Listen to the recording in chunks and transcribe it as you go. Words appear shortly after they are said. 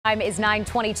Time is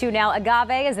 9:22 now.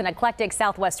 Agave is an eclectic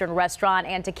southwestern restaurant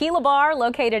and tequila bar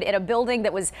located in a building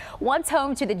that was once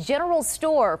home to the general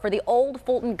store for the old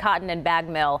Fulton Cotton and Bag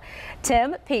Mill.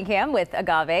 Tim Pinkham with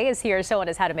Agave is here showing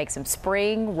us how to make some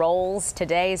spring rolls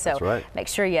today. So That's right. Make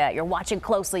sure you're watching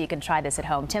closely. You can try this at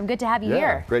home. Tim, good to have you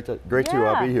here. Great to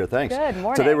be here. Thanks. Good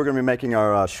morning. Today we're going to be making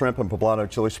our shrimp and poblano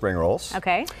chili spring rolls.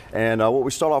 Okay. And what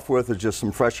we start off with is just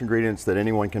some fresh ingredients that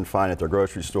anyone can find at their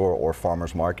grocery store or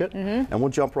farmer's market. And we'll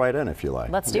jump right in if you like.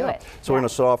 Let's do it. So we're going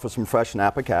to start off with some fresh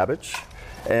Napa cabbage.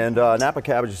 And Napa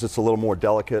cabbage is just a little more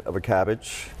delicate of a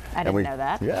cabbage. I didn't know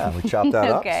that. Yeah, we chop that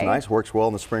up. Okay. It's nice, works well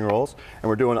in the spring rolls. And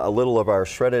we're doing a little of our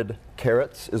shredded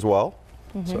carrots as well.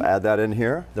 So add that in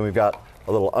here. Then we've got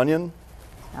a little onion.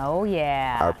 Oh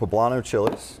yeah. Our poblano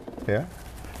chilies here.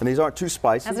 And these aren't too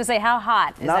spicy. I was going to say, how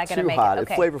hot is that going to make it? Not too hot.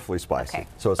 It's flavorfully spicy. Okay.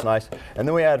 So it's nice. And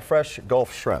then we add fresh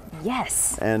Gulf shrimp.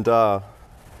 Yes. And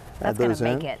that's going to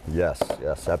make it. Yes,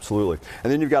 absolutely.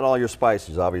 And then you've got all your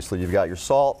spices. Obviously, you've got your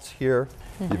salt here.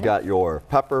 You've got your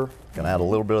pepper. Going to add a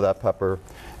little bit of that pepper.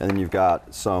 And then you've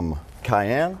got some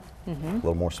cayenne. A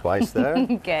little more spice there.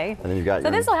 Okay. And then you've got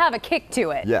so this will have a kick to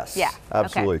it. Yes. Yeah.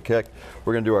 Absolutely. Kick.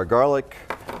 We're going to do our garlic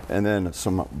and then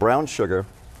some brown sugar.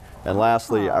 And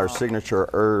lastly, our signature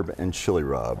herb and chili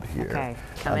rub here. Okay,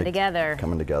 coming together.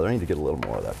 Coming together. I need to get a little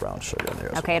more of that brown sugar in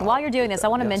there. Okay, and while you're doing this, I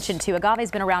want to mention too, Agave's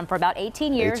been around for about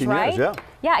 18 years, right? Yeah.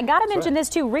 Yeah, I got to mention this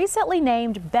too. Recently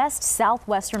named Best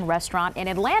Southwestern Restaurant in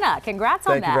Atlanta. Congrats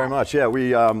on that. Thank you very much. Yeah,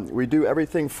 we do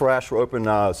everything fresh. We're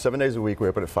open 7 days a week. We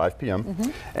open at 5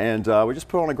 p.m. And we just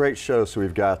put on a great show. So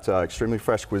we've got extremely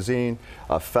fresh cuisine,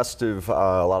 festive,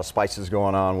 a lot of spices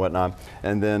going on, whatnot.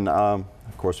 And then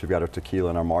of course, we've got our tequila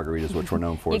and our margaritas, which we're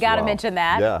known for. You got to mention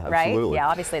that, yeah, right? Absolutely. Yeah,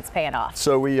 obviously it's paying off.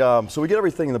 So we get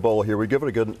everything in the bowl here. We give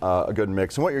it a good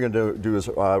mix, and what you're going to do is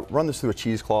run this through a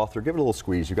cheesecloth or give it a little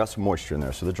squeeze. You've got some moisture in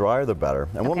there, so the drier the better.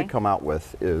 And what we come out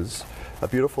with is a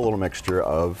beautiful little mixture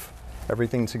of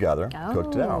everything together,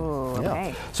 cooked down.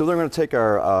 Okay. So they're going to take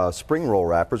our spring roll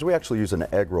wrappers. We actually use an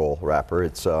egg roll wrapper.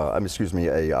 It's a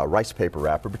rice paper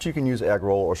wrapper, but you can use egg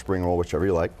roll or spring roll, whichever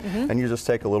you like. And you just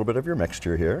take a little bit of your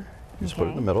mixture here. Just put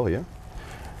it in the middle here.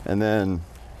 And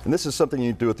this is something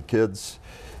you do with the kids.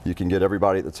 You can get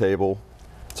everybody at the table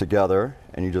together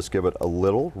and you just give it a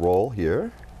little roll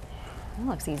here. That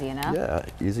looks easy enough. Yeah,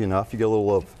 easy enough. You get a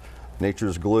little of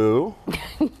nature's glue,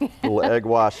 a little egg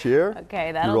wash here.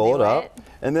 Okay, that'll you roll do it up.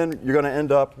 And then you're going to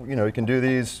end up, you can do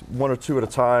these one or two at a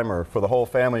time, or for the whole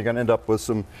family, you're going to end up with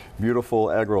some beautiful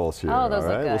egg rolls here. Oh, those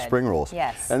look good. Little spring rolls.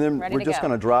 Yes. And then we're just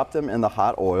going to drop them in the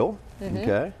hot oil,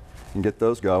 okay, and get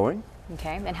those going.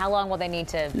 Okay, and how long will they need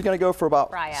to You're going to go for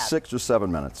about fry up? 6 or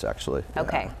 7 minutes, actually.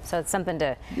 Okay, so it's something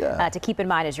to keep in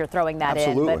mind as you're throwing that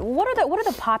Absolutely. in. But what are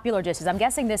the popular dishes? I'm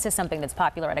guessing this is something that's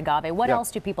popular at Agave. What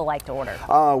else do people like to order?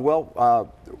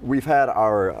 We've had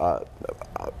our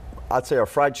I'd say our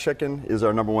fried chicken is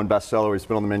our #1 bestseller. It's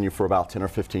been on the menu for about 10 or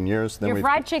 15 years. Then Your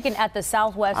fried chicken at the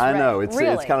Southwest. I know it's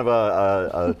really? kind of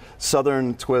a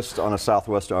southern twist on a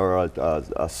southwestern, or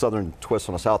a southern twist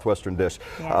on a southwestern dish.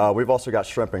 Yeah. We've also got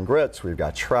shrimp and grits. We've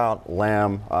got trout,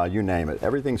 lamb, you name it.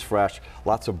 Everything's fresh.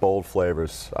 Lots of bold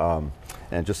flavors.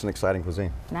 And just an exciting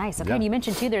cuisine. Nice. Okay, and you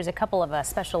mentioned too there's a couple of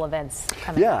special events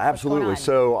coming up. Yeah, absolutely.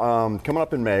 So coming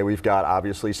up in May, we've got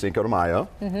obviously Cinco de Mayo.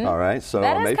 All right, so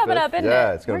that is May coming 5th. up, isn't it?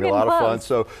 Yeah, it's going to be a lot of fun. Close.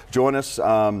 So join us.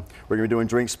 We're going to be doing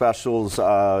drink specials,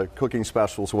 cooking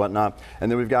specials, whatnot.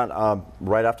 And then we've got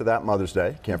right after that Mother's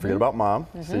Day. Can't forget about Mom.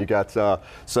 So you got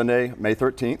Sunday, May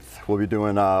 13th. We'll be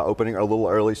doing opening a little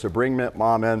early. So bring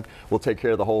Mom in. We'll take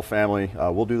care of the whole family.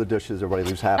 We'll do the dishes. Everybody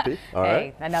leaves happy. All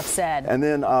right. Hey, enough said. And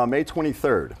then May 23rd.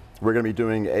 We're going to be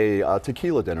doing a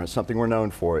tequila dinner. It's something we're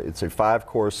known for. It's a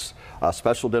 5-course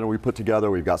special dinner we put together.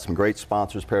 We've got some great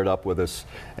sponsors paired up with us,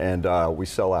 and we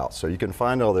sell out. So you can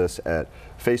find all this at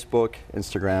Facebook,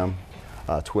 Instagram,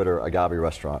 Twitter, Agave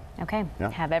Restaurant. Okay,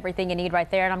 have everything you need right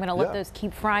there, and I'm going to let those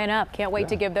keep frying up. Can't wait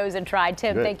to give those a try.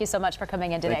 Tim, thank you so much for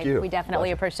coming in today. Thank you. We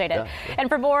definitely appreciate it. And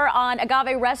for more on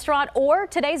Agave Restaurant or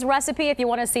today's recipe, if you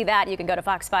want to see that, you can go to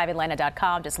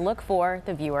fox5atlanta.com. Just look for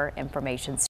the viewer information.